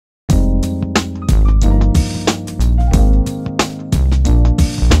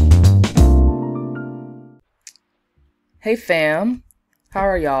Hey fam, how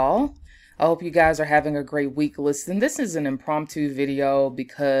are y'all? I hope you guys are having a great week. Listen, this is an impromptu video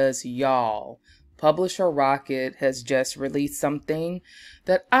because y'all, Publisher Rocket has just released something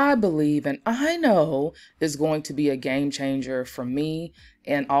that I believe and I know is going to be a game changer for me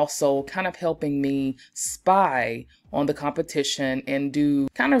and also kind of helping me spy on the competition and do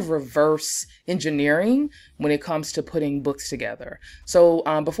kind of reverse engineering when it comes to putting books together. So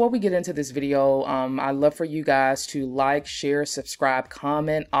before we get into this video, I'd love for you guys to like, share, subscribe,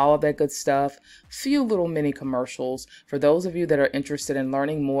 comment, all of that good stuff. Few little mini commercials for those of you that are interested in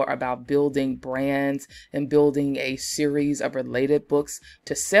learning more about building brands and building a series of related books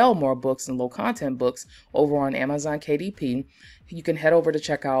to sell more books and low content books over on Amazon KDP. You can head over to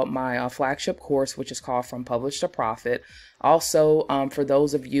check out my flagship course, which is called From Publish to Profit. Also, for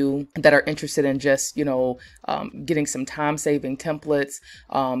those of you that are interested in just, getting some time-saving templates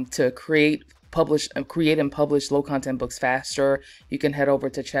to create and publish low content books faster, you can head over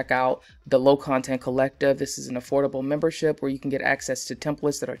to check out the Low Content Collective. This is an affordable membership where you can get access to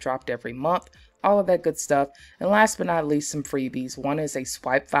templates that are dropped every month, all of that good stuff. And last but not least, some freebies. One is a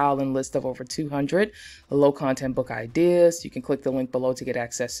swipe file and list of over 200 low content book ideas. You can click the link below to get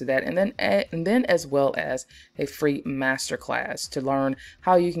access to that. And then as well as a free masterclass to learn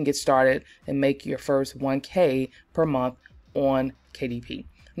how you can get started and make your first 1K per month on KDP.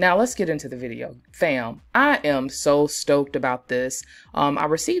 Now let's get into the video. Fam, I am so stoked about this. I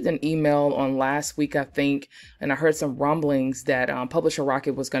received an email on last week, I think, and I heard some rumblings that Publisher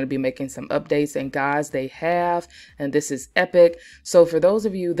Rocket was going to be making some updates, and guys, they have, and this is epic. So for those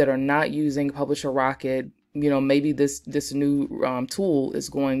of you that are not using Publisher Rocket, maybe this new tool is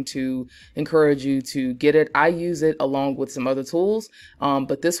going to encourage you to get it. I use it along with some other tools,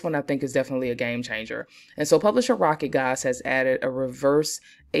 but this one I think is definitely a game changer. And so Publisher Rocket, guys, has added a reverse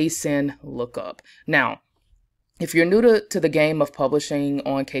ASIN lookup. Now, if you're new to the game of publishing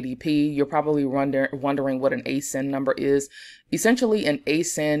on KDP, you're probably wondering what an ASIN number is. Essentially, an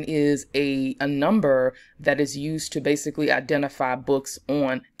ASIN is a number that is used to basically identify books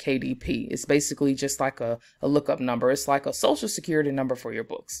on KDP. It's basically just like a lookup number. It's like a social security number for your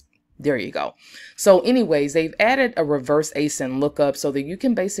books. There you go. So anyways, they've added a reverse ASIN lookup so that you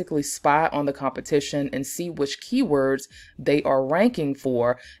can basically spy on the competition and see which keywords they are ranking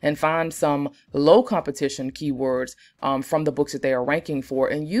for and find some low competition keywords from the books that they are ranking for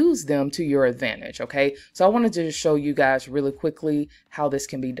and use them to your advantage. Okay, so I wanted to just show you guys really quickly how this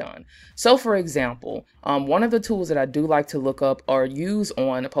can be done. So for example, one of the tools that I do like to look up or use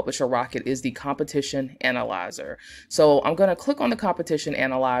on Publisher Rocket is the competition analyzer. So I'm going to click on the competition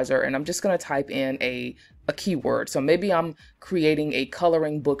analyzer and I'm just going to type in a keyword. So maybe I'm creating a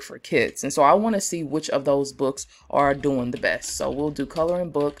coloring book for kids. And so I want to see which of those books are doing the best. So we'll do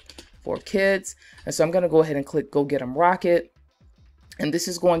coloring book for kids. And so I'm going to go ahead and click Go Get 'em Rocket. And this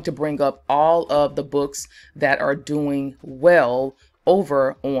is going to bring up all of the books that are doing well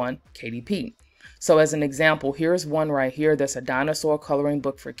over on KDP. So as an example, here's one right here. That's a dinosaur coloring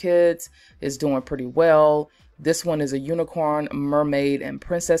book for kids. It's doing pretty well. This one is a unicorn, mermaid, and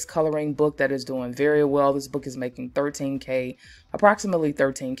princess coloring book that is doing very well. This book is making 13K, approximately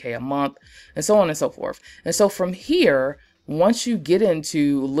 13K a month, and so on and so forth. And so from here, once you get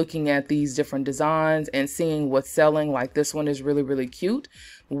into looking at these different designs and seeing what's selling, like this one is really, really cute,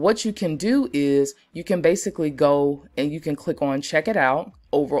 what you can do is you can basically go and you can click on check it out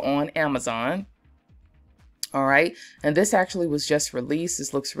over on Amazon. All right, and this actually was just released.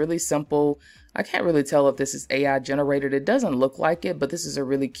 This looks really simple. I can't really tell if this is AI generated. It doesn't look like it, but this is a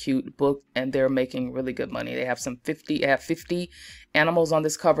really cute book and they're making really good money. They have 50 animals on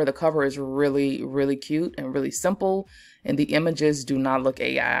this cover. The cover is really, really cute and really simple. And the images do not look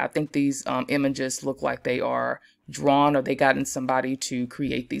AI. I think these images look like they are drawn or they gotten somebody to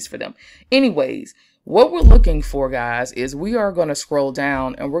create these for them. Anyways, what we're looking for, guys, is we are going to scroll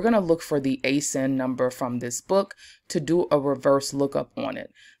down and we're going to look for the ASIN number from this book to do a reverse lookup on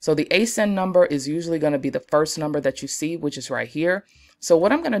it. So the ASIN number is usually going to be the first number that you see, which is right here. So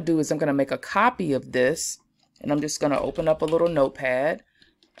what I'm going to do is I'm going to make a copy of this and I'm just going to open up a little notepad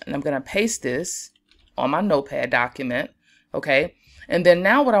and I'm going to paste this on my notepad document. Okay. And then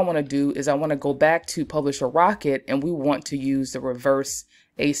now what I want to do is I want to go back to Publisher Rocket and we want to use the reverse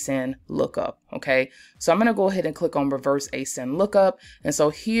ASIN lookup. Okay, so I'm going to go ahead and click on reverse ASIN lookup. And so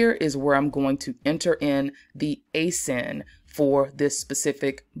here is where I'm going to enter in the ASIN for this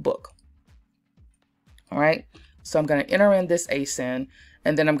specific book. All right, so I'm going to enter in this ASIN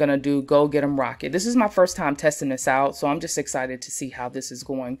and then I'm going to do Go Get 'em Rocket. This is my first time testing this out, so I'm just excited to see how this is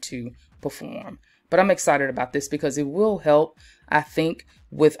going to perform. But I'm excited about this because it will help, I think,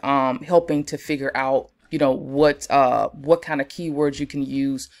 with helping to figure out you know, what kind of keywords you can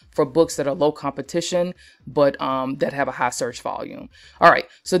use for books that are low competition, but that have a high search volume. All right,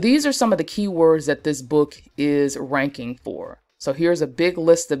 so these are some of the keywords that this book is ranking for. So here's a big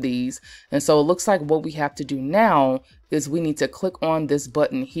list of these. And so it looks like what we have to do now is we need to click on this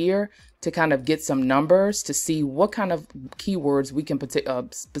button here to kind of get some numbers to see what kind of keywords we can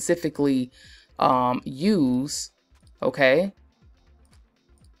specifically use. Okay.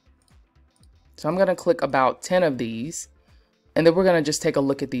 So I'm going to click about 10 of these, and then we're going to just take a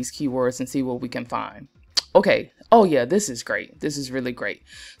look at these keywords and see what we can find. Okay. Oh yeah, this is great. This is really great.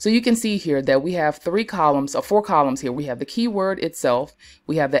 So you can see here that we have 4 columns here. We have the keyword itself,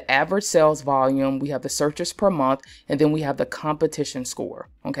 we have the average sales volume, we have the searches per month, and then we have the competition score.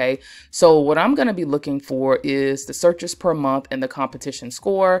 Okay. So what I'm going to be looking for is the searches per month and the competition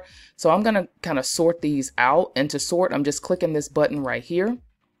score. So I'm going to kind of sort these out, and to sort, I'm just clicking this button right here.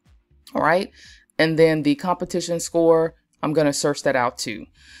 All right. And then the competition score, I'm going to search that out too.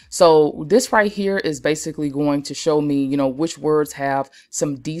 So this right here is basically going to show me, you know, which words have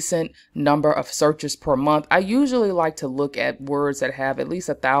some decent number of searches per month. I usually like to look at words that have at least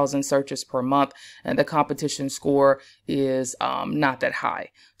 1,000 searches per month, and the competition score is not that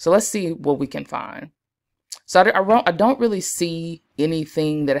high. So let's see what we can find. So I don't really see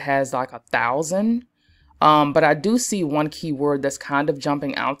anything that has like 1,000. But I do see one keyword that's kind of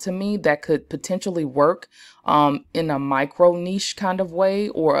jumping out to me that could potentially work in a micro niche kind of way,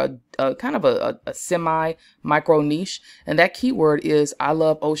 or a kind of a semi micro niche. And that keyword is I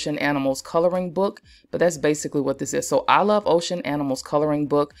Love Ocean Animals Coloring Book. But that's basically what this is. So I Love Ocean Animals Coloring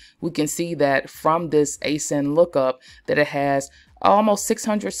Book. We can see that from this ASIN lookup that it has almost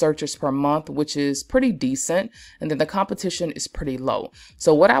 600 searches per month, which is pretty decent. And then the competition is pretty low.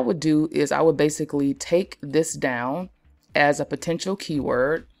 So what I would do is I would basically take this down as a potential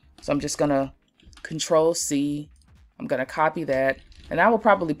keyword. So I'm just going to Control C. I'm going to copy that, and I will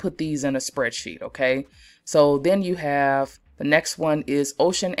probably put these in a spreadsheet. Okay. So then you have the next one is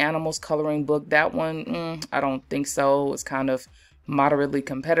Ocean Animals Coloring Book. That one, I don't think so. It's kind of moderately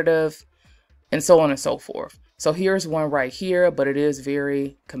competitive, and so on and so forth. So here's one right here, but it is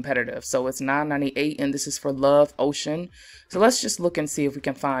very competitive. So it's $9.98, and this is for Love Ocean. So let's just look and see if we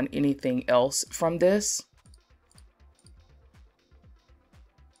can find anything else from this.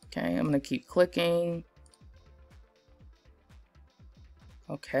 Okay, I'm going to keep clicking.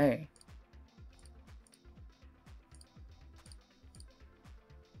 Okay.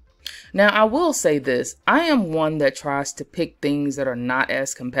 Now, I will say this. I am one that tries to pick things that are not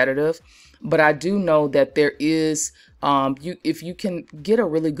as competitive, but I do know that there is, if you can get a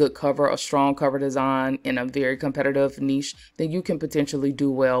really good cover, a strong cover design in a very competitive niche, then you can potentially do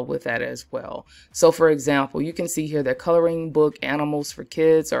well with that as well. So for example, you can see here that Coloring Book Animals for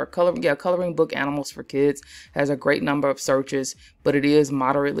Kids, or Coloring Book Animals for Kids has a great number of searches, but it is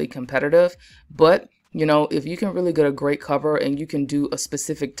moderately competitive. But you know, if you can really get a great cover and you can do a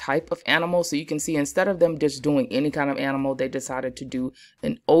specific type of animal, so you can see instead of them just doing any kind of animal, they decided to do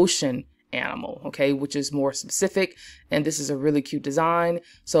an ocean animal, okay, which is more specific. And this is a really cute design.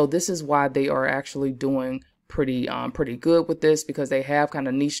 So this is why they are actually doing pretty good with this, because they have kind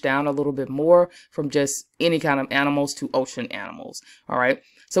of niched down a little bit more from just any kind of animals to ocean animals. All right.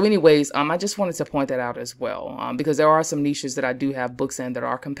 So anyways, I just wanted to point that out as well, because there are some niches that I do have books in that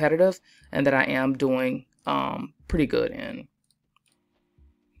are competitive and that I am doing pretty good in.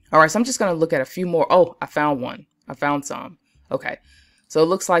 All right, so I'm just going to look at a few more. Oh, I found one. I found some. Okay, so it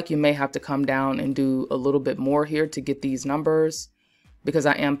looks like you may have to come down and do a little bit more here to get these numbers, because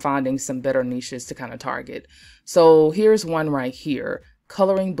I am finding some better niches to kind of target. So here's one right here.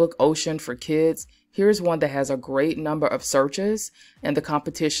 Coloring Book Ocean for Kids. Here's one that has a great number of searches, and the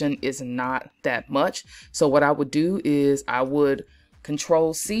competition is not that much. So what I would do is I would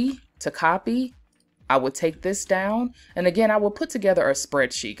Control C to copy. I would take this down, and again, I will put together a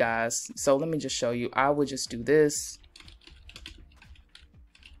spreadsheet, guys. So let me just show you. I would just do this.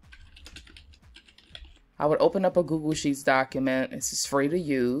 I would open up a Google Sheets document. This is free to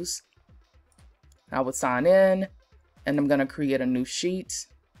use. I would sign in, and I'm going to create a new sheet.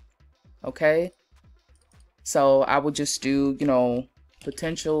 Okay. So I would just do, you know,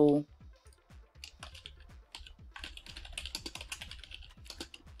 potential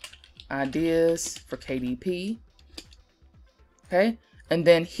ideas for KDP. Okay. And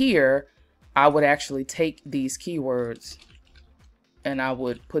then here, I would actually take these keywords and I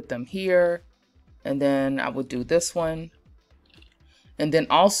would put them here. And then I would do this one. And then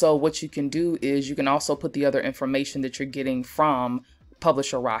also what you can do is you can also put the other information that you're getting from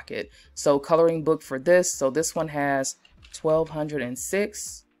Publisher Rocket. So coloring book for this. So this one has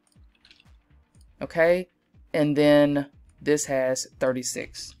 1,206. Okay. And then this has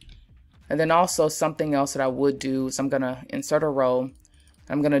 36. And then also something else that I would do is I'm going to insert a row.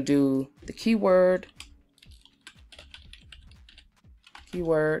 I'm going to do the keyword.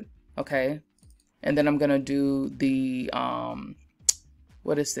 Okay. And then I'm going to do the,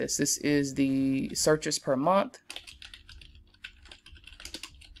 what is this? This is the searches per month.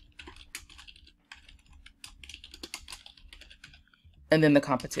 And then the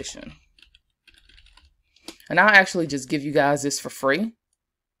competition. And I'll actually just give you guys this for free.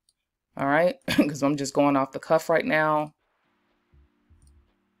 All right, because I'm just going off the cuff right now.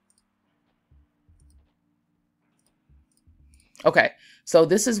 Okay, so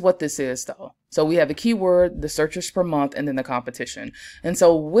this is what this is though. So we have the keyword, the searches per month, and then the competition. And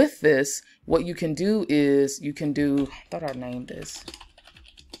so with this, what you can do is you can do, I thought I named this.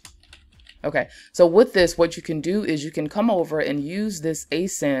 Okay, so with this, what you can do is you can come over and use this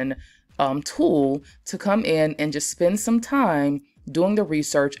ASIN tool to come in and just spend some time doing the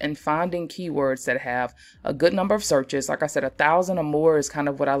research and finding keywords that have a good number of searches. Like I said, 1,000 or more is kind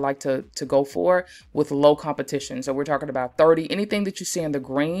of what I like to go for with low competition. So we're talking about 30. Anything that you see in the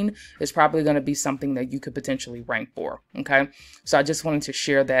green is probably going to be something that you could potentially rank for. Okay, so I just wanted to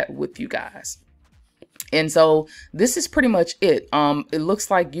share that with you guys. And so this is pretty much it. It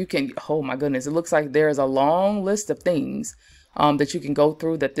looks like you can, oh my goodness, it looks like there's a long list of things that you can go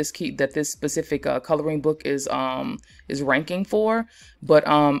through that this specific coloring book is ranking for. But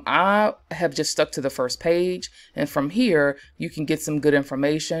I have just stuck to the first page, and from here you can get some good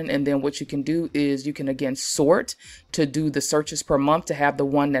information. And then what you can do is you can again sort to do the searches per month to have the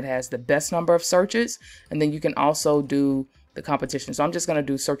one that has the best number of searches, and then you can also do the competition. So I'm just going to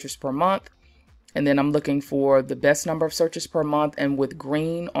do searches per month. And then I'm looking for the best number of searches per month, and with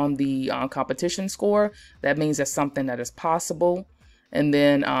green on the competition score, that means that's something that is possible. And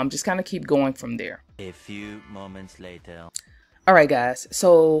then just kind of keep going from there. A few moments later. All right, guys.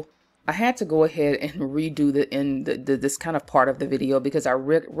 So I had to go ahead and redo this kind of part of the video because I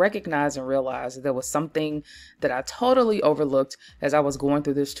recognized and realized that there was something that I totally overlooked as I was going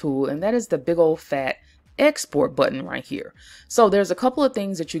through this tool, and that is the big old fat export button right here. So there's a couple of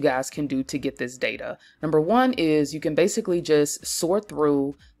things that you guys can do to get this data. Number one is you can basically just sort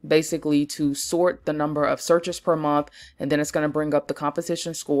through, basically to sort the number of searches per month, and then it's going to bring up the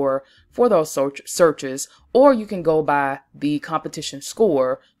competition score for those searches, or you can go by the competition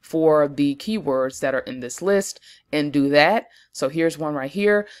score for the keywords that are in this list and do that. So here's one right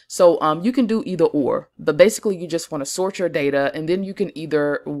here. So you can do either or, but basically you just want to sort your data, and then you can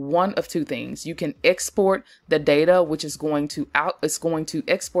either one of two things. You can export the data, which is going to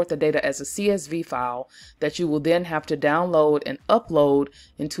export the data as a CSV file that you will then have to download and upload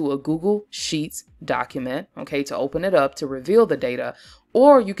into a Google Sheets document, okay, to open it up to reveal the data.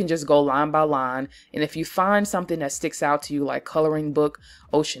 Or you can just go line by line, and if you find something that sticks out to you, like coloring book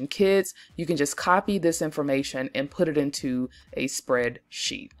Ocean Kids, you can just copy this information and put it into a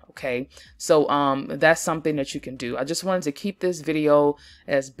spreadsheet. Okay, so that's something that you can do. I just wanted to keep this video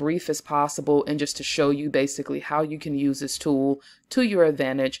as brief as possible and just to show you basically how you can use this tool to your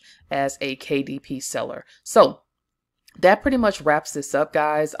advantage as a KDP seller. So that pretty much wraps this up,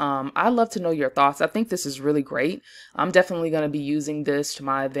 guys. I'd love to know your thoughts. I think this is really great. I'm definitely going to be using this to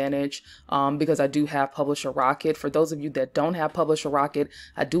my advantage because I do have Publisher Rocket. For those of you that don't have Publisher Rocket,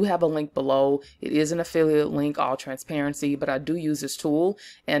 I do have a link below. It is an affiliate link, all transparency, but I do use this tool,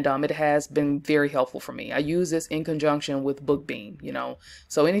 and it has been very helpful for me. I use this in conjunction with BookBeam, you know,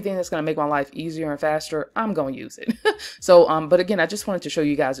 so anything that's going to make my life easier and faster, I'm going to use it. So, but again, I just wanted to show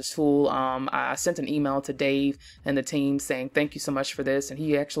you guys this tool. I sent an email to Dave and the team saying thank you so much for this, and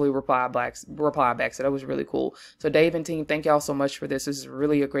he actually replied back, so that was really cool. So Dave and team, thank y'all so much for this. This is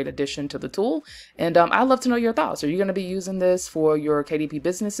really a great addition to the tool, and I'd love to know your thoughts. Are you going to be using this for your KDP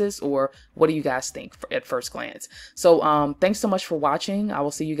businesses, or what do you guys think at first glance? So thanks so much for watching. I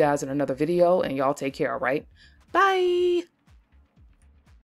will see you guys in another video, and y'all take care. All right, bye.